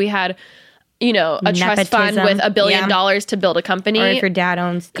different if we had, you know, a trust fund with $1 billion to build a company. Or if your dad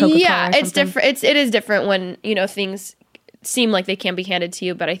owns Coca-Cola. Yeah, or it's something. different. It is different when, you know, things seem like they can be handed to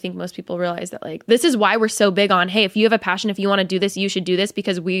you, but I think most people realize that, like, this is why we're so big on, hey, if you have a passion, if you want to do this, you should do this,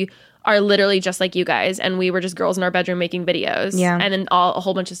 because we are literally just like you guys, and we were just girls in our bedroom making videos. Yeah. And then a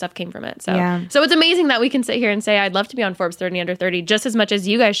whole bunch of stuff came from it. So it's amazing that we can sit here and say, I'd love to be on Forbes 30 Under 30 just as much as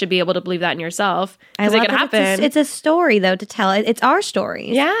you guys should be able to believe that in yourself, because it could happen. It's a story, though, to tell. It's our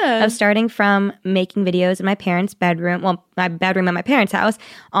stories. Yeah. Of starting from making videos in my parents' bedroom, well, my bedroom at my parents' house,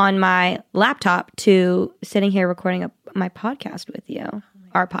 on my laptop, to sitting here recording my podcast with you.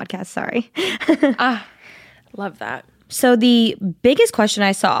 Our podcast, sorry. Love that. So the biggest question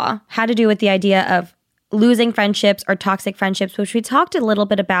I saw had to do with the idea of losing friendships or toxic friendships, which we talked a little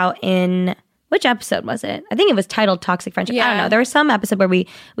bit about in, which episode was it? I think it was titled Toxic Friendship. I don't know. There was some episode where we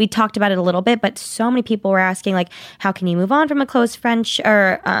talked about it a little bit, but so many people were asking, like, how can you move on from a close friendship,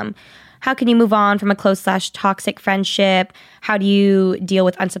 or how can you move on from a close/toxic friendship? How do you deal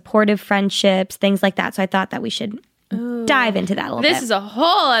with unsupportive friendships? Things like that. So I thought that we should dive into that a little bit. This is a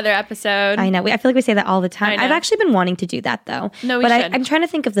whole other episode. I know. I feel like we say that all the time. I know. I've actually been wanting to do that, though. No, we but should. I'm trying to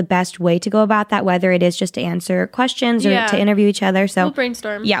think of the best way to go about that, whether it is just to answer questions or to interview each other. So we'll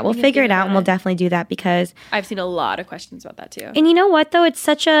brainstorm. Yeah, we'll figure it out, and we'll definitely do that, because I've seen a lot of questions about that too. And you know what, though? It's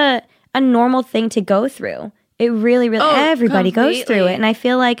such a normal thing to go through. It really, everybody goes through it. And I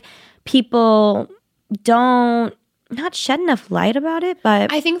feel like people don't not shed enough light about it,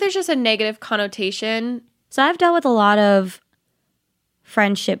 but I think there's just a negative connotation. So I've dealt with a lot of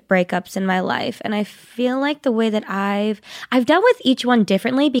friendship breakups in my life, and I feel like the way that I've dealt with each one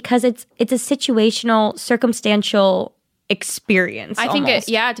differently, because it's a situational, circumstantial experience. I think almost.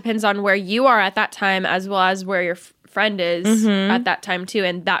 it depends on where you are at that time, as well as where your friend is at that time too,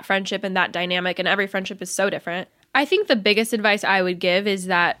 and that friendship and that dynamic, and every friendship is so different. I think the biggest advice I would give is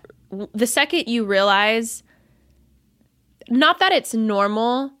that the second you realize, not that it's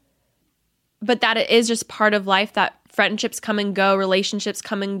normal, but that it is just part of life, that friendships come and go, relationships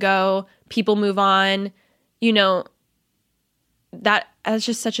come and go, people move on, you know, that's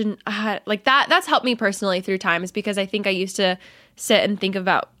just such an, that's helped me personally through times, because I think I used to sit and think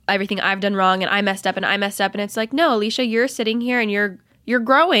about everything I've done wrong, and I messed up, and it's like, no, Alicia, you're sitting here and you're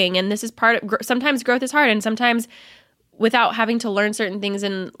growing, and this is part of, sometimes growth is hard, and sometimes without having to learn certain things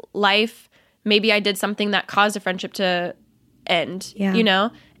in life, maybe I did something that caused a friendship to end, you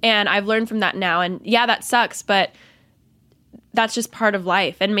know? And I've learned from that now, and that sucks, but that's just part of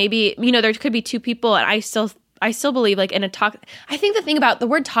life. And maybe, you know, there could be two people, and I still believe, like, in a I think the thing about the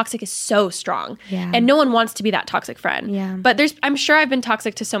word toxic is so strong, and no one wants to be that toxic friend. But I'm sure I've been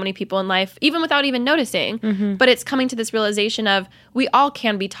toxic to so many people in life, even without even noticing. But it's coming to this realization of, we all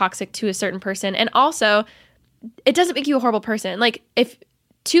can be toxic to a certain person, and also it doesn't make you a horrible person. Like,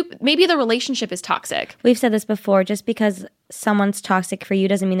 maybe the relationship is toxic. We've said this before. Just because someone's toxic for you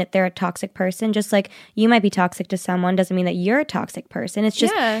doesn't mean that they're a toxic person. Just like you might be toxic to someone doesn't mean that you're a toxic person. It's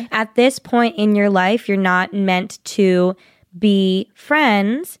just at this point in your life, you're not meant to be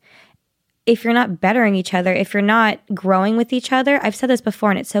friends if you're not bettering each other, if you're not growing with each other. I've said this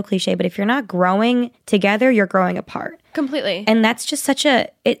before, and it's so cliche, but if you're not growing together, you're growing apart. Completely. And that's just such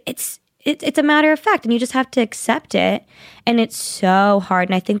it's a matter of fact, and you just have to accept it. And it's so hard.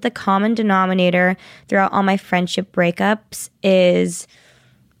 And I think the common denominator throughout all my friendship breakups is,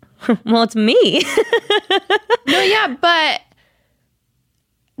 well, it's me. No, but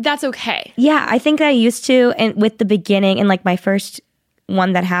that's okay. Yeah, I think I used to, and with the beginning, and like my first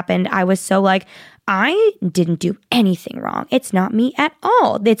one that happened, I was so like, I didn't do anything wrong. It's not me at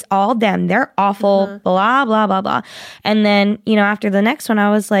all. It's all them. They're awful, blah, blah, blah, blah. And then, you know, after the next one,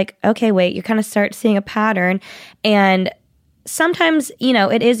 I was like, okay, wait, you kind of start seeing a pattern. And sometimes, you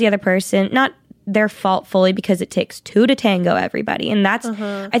know, it is the other person, not their fault fully, because it takes two to tango, everybody. And that's,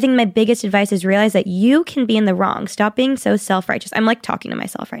 I think my biggest advice is realize that you can be in the wrong. Stop being so self-righteous. I'm like talking to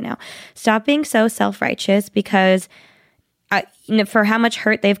myself right now. Stop being so self-righteous, because you know, for how much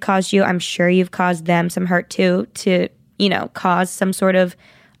hurt they've caused you, I'm sure you've caused them some hurt too, to, you know, cause some sort of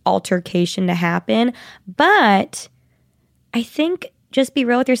altercation to happen. But I think just be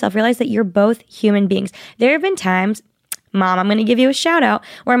real with yourself. Realize that you're both human beings. There have been times, Mom, I'm going to give you a shout out,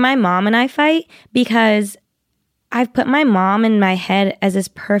 where my mom and I fight, because I've put my mom in my head as this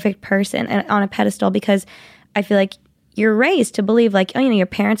perfect person and on a pedestal, because I feel like you're raised to believe like, oh, your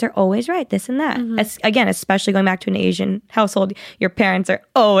parents are always right, this and that. Again, especially going back to an Asian household, your parents are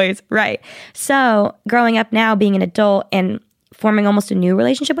always right. So growing up now, being an adult and forming almost a new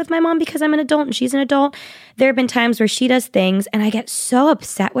relationship with my mom because I'm an adult and she's an adult, there have been times where she does things and I get so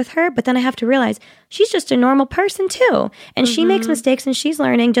upset with her, but then I have to realize she's just a normal person too. And she makes mistakes and she's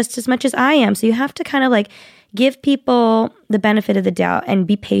learning just as much as I am. So you have to kind of like give people the benefit of the doubt and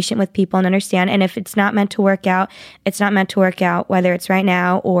be patient with people and understand. And if it's not meant to work out, it's not meant to work out, whether it's right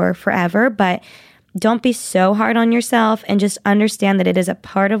now or forever. But don't be so hard on yourself and just understand that it is a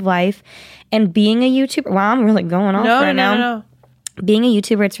part of life. And being a YouTuber, wow, I'm really going off right now. No. Being a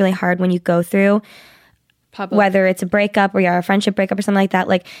YouTuber, it's really hard when you go through whether it's a breakup or you're a friendship breakup or something like that,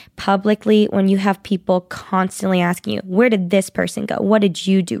 like publicly, when you have people constantly asking you, where did this person go? What did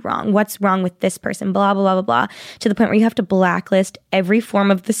you do wrong? What's wrong with this person? Blah, blah, blah, blah, blah, to the point where you have to blacklist every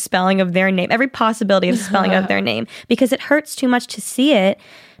form of the spelling of their name, every possibility of spelling of their name, because it hurts too much to see it.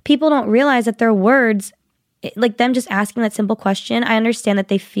 People don't realize that their words, like them just asking that simple question, I understand that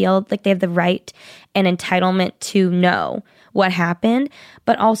they feel like they have the right and entitlement to know what happened,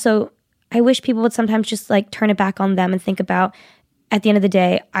 but also I wish people would sometimes just like turn it back on them and think about, at the end of the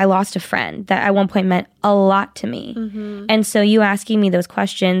day, I lost a friend that at one point meant a lot to me. And so you asking me those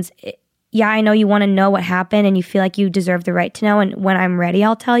questions, yeah, I know you want to know what happened and you feel like you deserve the right to know. And when I'm ready,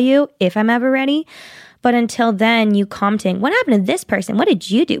 I'll tell you, if I'm ever ready. But until then, you commenting, what happened to this person? What did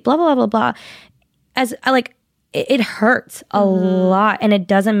you do? Blah, blah, blah, blah, blah. As like, it hurts a lot and it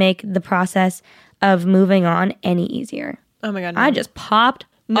doesn't make the process of moving on any easier. Oh my God. No. I just popped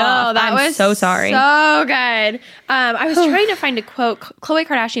off. That I'm was so sorry. So good. I was trying to find a quote. Khloe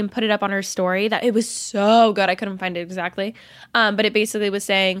Kardashian put it up on her story that it was so good. I couldn't find it exactly. But it basically was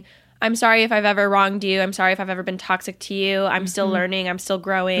saying, I'm sorry if I've ever wronged you. I'm sorry if I've ever been toxic to you. I'm still learning. I'm still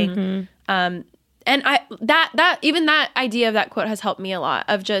growing. And that idea of that quote has helped me a lot,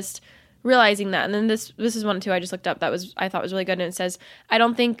 of just realizing that. And then this is one too I just looked up that I thought was really good, and it says, I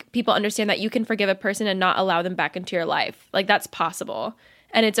don't think people understand that you can forgive a person and not allow them back into your life. Like, that's possible.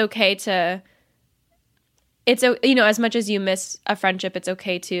 And it's okay to, as much as you miss a friendship, it's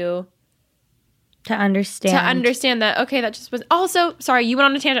okay to understand that, okay, that just was, also, sorry, you went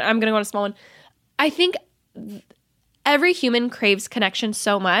on a tangent, I'm going to go on a small one. I think every human craves connection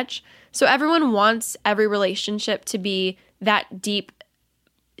so much. So everyone wants every relationship to be that deep,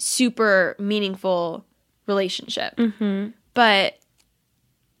 super meaningful relationship. But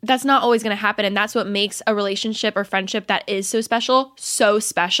that's not always going to happen. And that's what makes a relationship or friendship that is so special,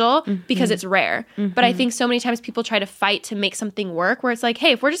 because it's rare. But I think so many times people try to fight to make something work, where it's like,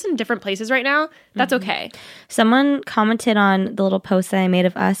 hey, if we're just in different places right now, that's okay. Someone commented on the little post that I made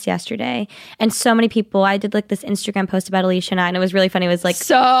of us yesterday. And so many people, I did like this Instagram post about Alicia and I, and it was really funny. It was like, it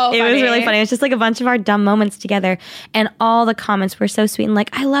was really funny. It was just like a bunch of our dumb moments together. And all the comments were so sweet and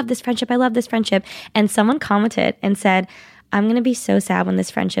like, I love this friendship. I love this friendship. And someone commented and said, I'm going to be so sad when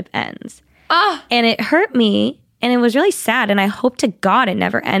this friendship ends. And it hurt me and it was really sad. And I hope to God it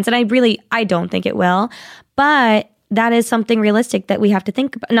never ends. And I don't think it will. But that is something realistic that we have to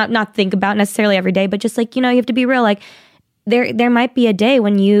think about, not think about necessarily every day, but just like, you have to be real. Like there might be a day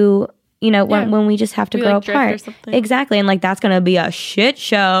when when we just have to grow apart. Exactly. And like, that's going to be a shit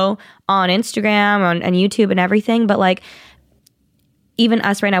show on Instagram, on YouTube and everything. But like, even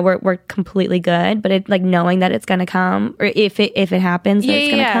us right now, we're completely good, but it like knowing that it's gonna come, or if it happens, that it's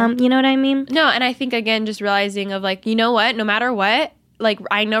gonna come. You know what I mean? No, and I think again, just realizing of like, you know what, no matter what, like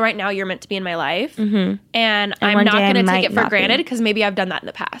I know right now you're meant to be in my life, and I'm not gonna take it for granted because maybe I've done that in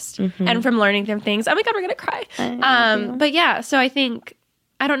the past, and from learning from things. Oh my God, we're gonna cry. But yeah, so I think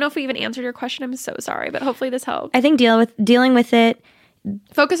I don't know if we even answered your question. I'm so sorry, but hopefully this helped. I think dealing with it.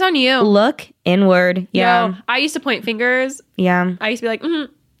 Focus on you. Look inward. Yeah. Yo, I used to point fingers. Yeah. I used to be like, and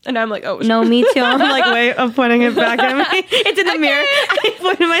now I'm like, oh. No, me too. I'm like, wait, I'm pointing it back at me. It's in the mirror. I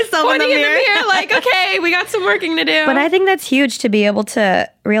pointed myself in the mirror. Like, okay, we got some working to do. But I think that's huge to be able to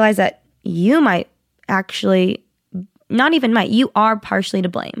realize that you might actually, not even might, you are partially to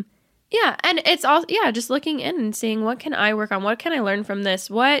blame. Yeah, and it's all, just looking in and seeing, what can I work on? What can I learn from this?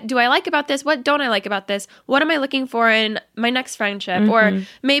 What do I like about this? What don't I like about this? What am I looking for in my next friendship? Or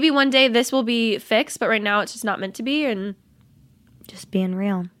maybe one day this will be fixed, but right now it's just not meant to be, and just being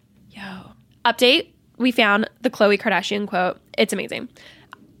real. Yo. Update, we found the Khloe Kardashian quote. It's amazing.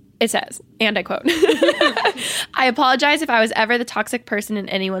 It says, and I quote, I apologize if I was ever the toxic person in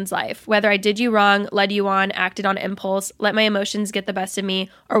anyone's life, whether I did you wrong, led you on, acted on impulse, let my emotions get the best of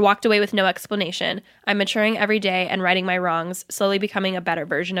me, or walked away with no explanation. I'm maturing every day and righting my wrongs, slowly becoming a better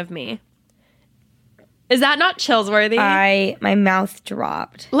version of me. Is that not chills-worthy? My mouth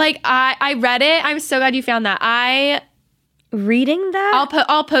dropped. Like, I read it. I'm so glad you found that. reading that,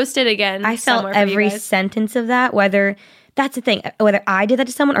 I'll post it again. I felt somewhere for you every guys. sentence of that, whether that's the thing, whether I did that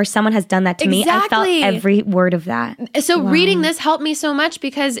to someone or someone has done that to me, I felt Exactly. every word of that. So reading this helped me so much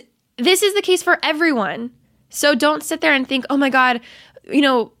because this is the case for everyone. So don't sit there and think, oh my God,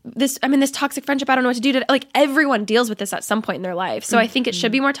 this toxic friendship, I don't know what to do. Like everyone deals with this at some point in their life. So I think it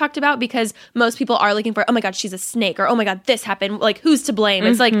should be more talked about because most people are looking for, oh my God, she's a snake, or oh my God, this happened. Like who's to blame?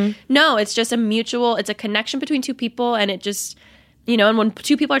 It's like, no, it's just it's a connection between two people. And it just, and when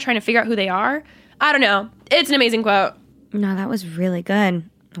two people are trying to figure out who they are, I don't know. It's an amazing quote. No, that was really good.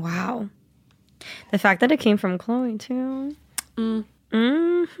 Wow. The fact that it came from Chloe too.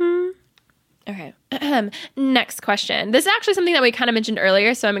 Okay. Next question. This is actually something that we kind of mentioned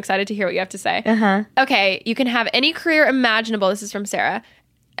earlier, so I'm excited to hear what you have to say. Okay, you can have any career imaginable. This is from Sarah,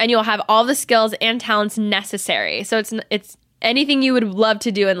 and you'll have all the skills and talents necessary. So it's anything you would love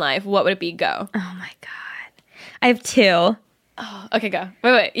to do in life. What would it be? Go. Oh my God. I have two. Oh, okay, go.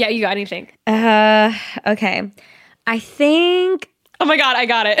 Wait. Yeah, you got anything? Okay. I think. Oh my God, I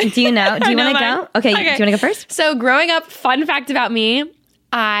got it. Do you know? Do you want to go? Okay. Do you want to go first? So growing up, fun fact about me,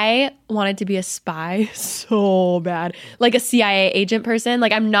 I wanted to be a spy so bad. Like a CIA agent person.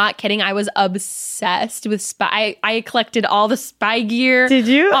 Like, I'm not kidding. I was obsessed with spy. I collected all the spy gear. Did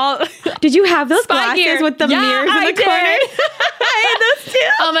you? Did you have those Spy glasses gear. with the mirrors in the did. corner? I had those too.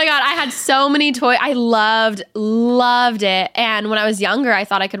 Oh my God, I had so many toys. I loved it. And when I was younger, I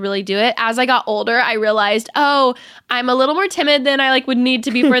thought I could really do it. As I got older, I realized, I'm a little more timid than I would need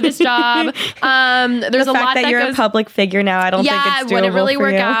to be for this job. There's a lot that you're a public figure now. I don't think it's doable wouldn't really for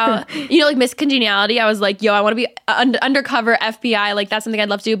work you. out. Like Miss Congeniality, I was like, I want to be undercover FBI. Like that's something I'd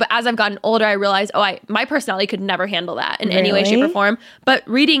love to do. But as I've gotten older, I realized, my personality could never handle that in any way, shape, or form. But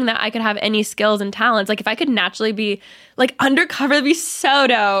reading that I could have any skills and talents. Like if I could naturally be like undercover, it'd be so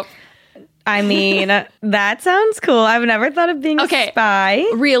dope. I mean, that sounds cool. I've never thought of being a spy.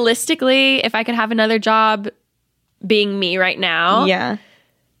 Realistically, if I could have another job being me right now. Yeah.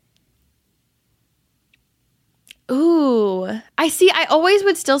 Ooh, I always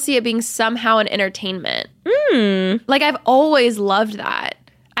would still see it being somehow an entertainment. Like I've always loved that.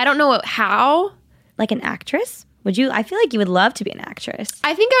 I don't know how. Like an actress? Would you? I feel like you would love to be an actress.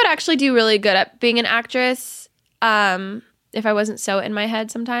 I think I would actually do really good at being an actress if I wasn't so in my head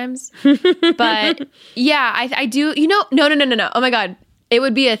sometimes. But yeah, I do. No. Oh my God. It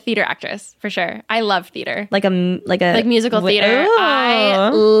would be a theater actress for sure. I love theater. Like musical theater. Ooh. I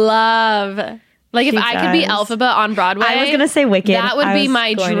love. Like if I could be Elphaba on Broadway, I was gonna say Wicked. That would be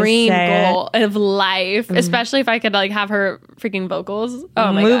my dream goal of life, especially if I could like have her freaking vocals.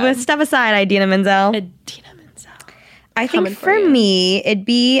 Oh my God. Step aside, Idina Menzel. I think for me, it'd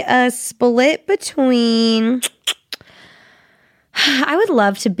be a split between. I would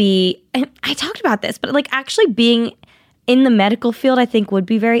love to be. And I talked about this, but like actually being in the medical field, I think would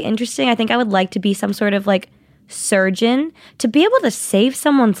be very interesting. I think I would like to be some sort of like surgeon. To be able to save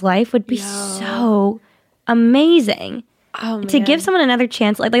someone's life would be so amazing. Oh, man. To give someone another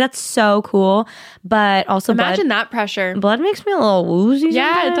chance, like that's so cool. But also, imagine that pressure. Blood makes me a little woozy.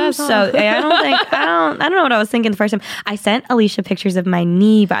 Yeah, it does. So I don't know what I was thinking the first time. I sent Alicia pictures of my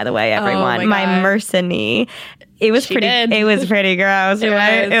knee, by the way, everyone. My MRSA knee. It was It was pretty gross. It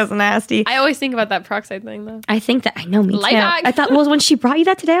was nasty. I always think about that peroxide thing, though. I think that I know me too. Light I thought, well, when she brought you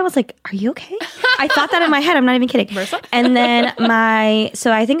that today, I was like, "Are you okay?" I thought that in my head. I'm not even kidding. MRSA? And then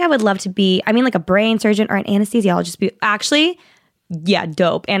so I think I would love to be. I mean, like a brain surgeon or an anesthesiologist.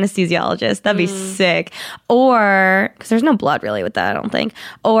 Dope anesthesiologist. That'd be sick. Or because there's no blood really with that, I don't think.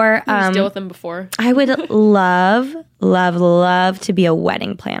 Or just deal with them before. I would love to be a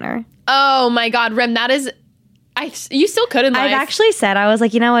wedding planner. Oh my God, Rem, that is. You still could in life. I've actually said, I was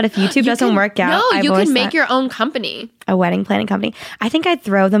like, you know what? If YouTube doesn't work out, you can make your own company. A wedding planning company. I think I'd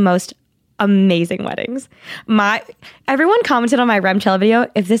throw the most amazing weddings. Everyone commented on my Remchella video,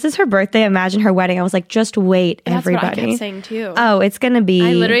 if this is her birthday, imagine her wedding. I was like, just wait, everybody. That's what I kept saying too. Oh, it's gonna be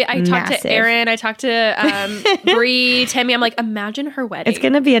I talked to Erin, I talked to Bree, Timmy. I'm like, imagine her wedding. It's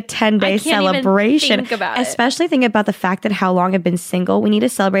gonna be a 10-day celebration. Even think about it. Especially think about the fact that how long I've been single. We need to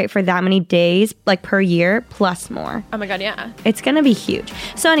celebrate for that many days, like per year, plus more. Oh my God, yeah. It's gonna be huge.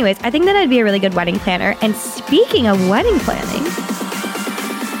 So anyways, I think that I'd be a really good wedding planner. And speaking of wedding planning,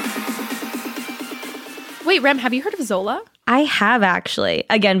 wait, Rem, have you heard of Zola? I have actually.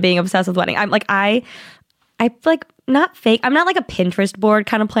 Again, being obsessed with wedding. I'm like, I not fake. I'm not like a Pinterest board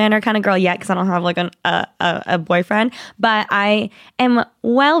kind of planner kind of girl yet because I don't have like a boyfriend. But I am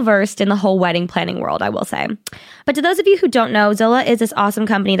well versed in the whole wedding planning world, I will say. But to those of you who don't know, Zola is this awesome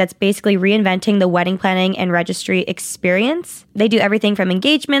company that's basically reinventing the wedding planning and registry experience. They do everything from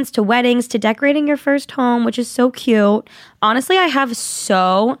engagements to weddings to decorating your first home, which is so cute. Honestly, I have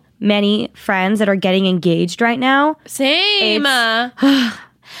so many friends that are getting engaged right now. Same.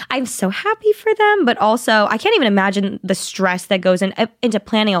 I'm so happy for them, but also I can't even imagine the stress that goes into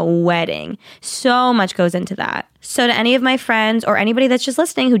planning a wedding. So much goes into that. So to any of my friends or anybody that's just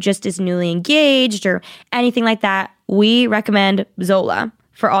listening who just is newly engaged or anything like that, we recommend Zola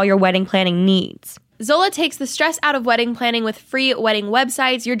for all your wedding planning needs. Zola takes the stress out of wedding planning with free wedding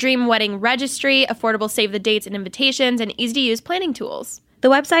websites, your dream wedding registry, affordable save the dates and invitations, and easy-to-use planning tools. The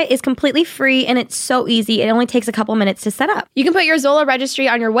website is completely free and it's so easy. It only takes a couple minutes to set up. You can put your Zola registry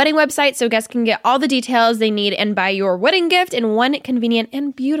on your wedding website so guests can get all the details they need and buy your wedding gift in one convenient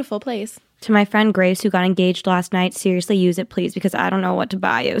and beautiful place. To my friend Grace, who got engaged last night, seriously use it, please, because I don't know what to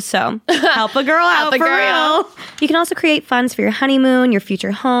buy you. So help a girl out for real. You can also create funds for your honeymoon, your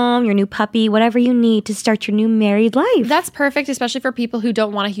future home, your new puppy, whatever you need to start your new married life. That's perfect, especially for people who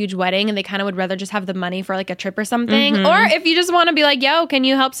don't want a huge wedding and they kind of would rather just have the money for like a trip or something. Mm-hmm. Or if you just want to be like, yo, can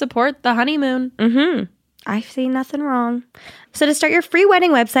you help support the honeymoon? Mm-hmm. I see nothing wrong. So to start your free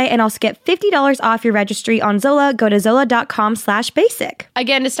wedding website and also get $50 off your registry on Zola, go to zola.com/basic.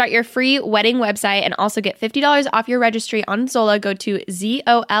 Again, to start your free wedding website and also get $50 off your registry on Zola, go to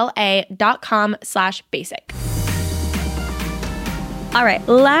zola.com/basic. All right,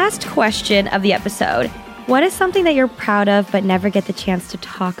 last question of the episode. What is something that you're proud of but never get the chance to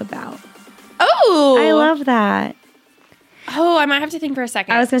talk about? Oh! I love that. Oh, I might have to think for a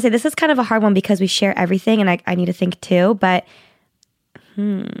second. I was going to say, this is kind of a hard one because we share everything and I need to think too. But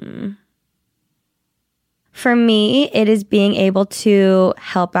for me, it is being able to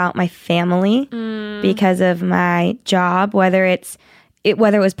help out my family because of my job, whether it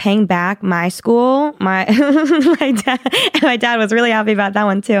was paying back my school, my dad was really happy about that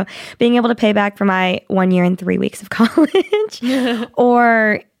one too. Being able to pay back for my 1 year and 3 weeks of college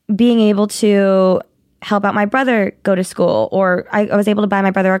or being able to help out my brother go to school, or I was able to buy my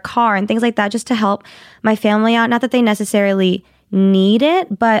brother a car and things like that just to help my family out. Not that they necessarily need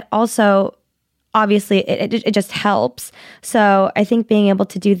it, but also obviously it just helps. So I think being able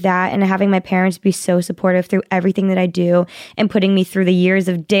to do that and having my parents be so supportive through everything that I do and putting me through the years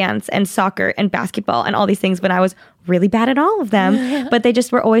of dance and soccer and basketball and all these things when I was really bad at all of them, but they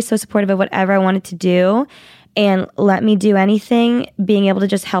just were always so supportive of whatever I wanted to do and let me do anything, being able to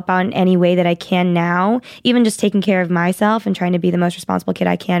just help out in any way that I can now, even just taking care of myself and trying to be the most responsible kid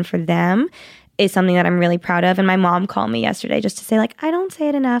I can for them is something that I'm really proud of. And my mom called me yesterday just to say, like, I don't say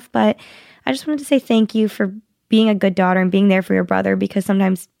it enough, but I just wanted to say thank you for being a good daughter and being there for your brother because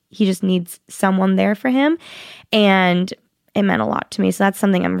sometimes he just needs someone there for him. And it meant a lot to me. So that's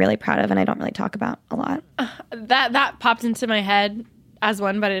something I'm really proud of and I don't really talk about a lot. That popped into my head as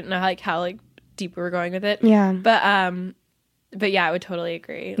one, but I didn't know how deep we were going with it. Yeah. But yeah, I would totally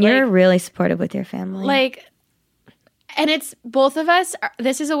agree. You're really supportive with your family. And it's both of us.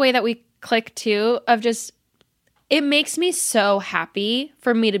 This is a way that we click too of just, it makes me so happy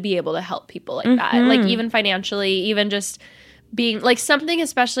for me to be able to help people like that. Like even financially, even just being like something,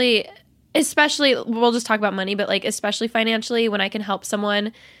 especially we'll just talk about money, but like especially financially when I can help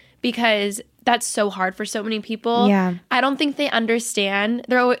someone because that's so hard for so many people. Yeah. I don't think they understand.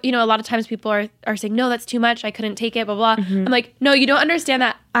 There are, a lot of times people are saying, no, that's too much. I couldn't take it, blah, blah. I'm like, no, you don't understand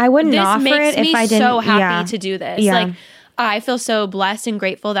that. I wouldn't offer it if I didn't. This makes me so happy to do this. Yeah. Like, I feel so blessed and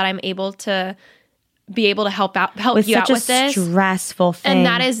grateful that I'm able to help you out with this. Stressful thing. And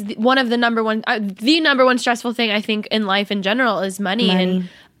that is one of the number one stressful thing I think in life in general is money. And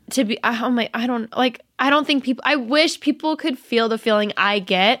to be, I don't think people, I wish people could feel the feeling I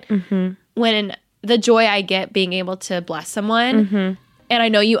get when the joy I get being able to bless someone. And I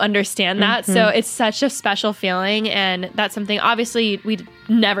know you understand that. So it's such a special feeling. And that's something obviously we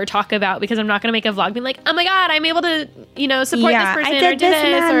never talk about because I'm not going to make a vlog being like, oh my God, I'm able to, support this person or do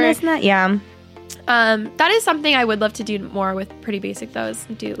this. And that. Yeah. That is something I would love to do more with Pretty Basic though, is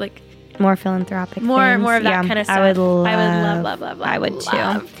do like more philanthropic more things. of that kind of stuff. I would love. I would love. I would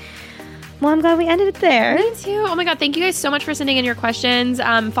too. Well, I'm glad we ended it there. Me too. Oh my God. Thank you guys so much for sending in your questions.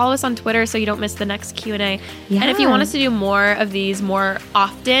 Follow us on Twitter so you don't miss the next Q&A. Yeah. And if you want us to do more of these more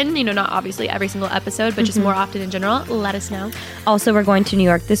often, not obviously every single episode, but just more often in general, let us know. Also, we're going to New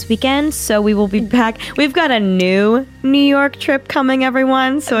York this weekend, so we will be back. We've got a new New York trip coming,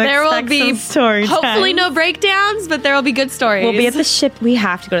 everyone. So there will expect be some story hopefully time. no breakdowns, but there will be good stories. We'll be at the ship. We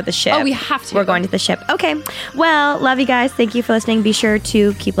have to go to the ship. Oh, we have to. We're going to the ship. Okay. Well, love you guys. Thank you for listening. Be sure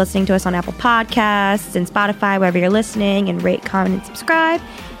to keep listening to us on Apple Podcasts and Spotify, wherever you're listening, and rate, comment, and subscribe.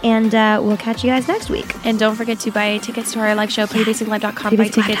 And we'll catch you guys next week. And don't forget to buy tickets to our live show, prettybasiclive.com. Buy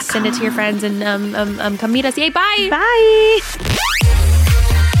tickets, send it to your friends, and come meet us. Yay, bye. Bye.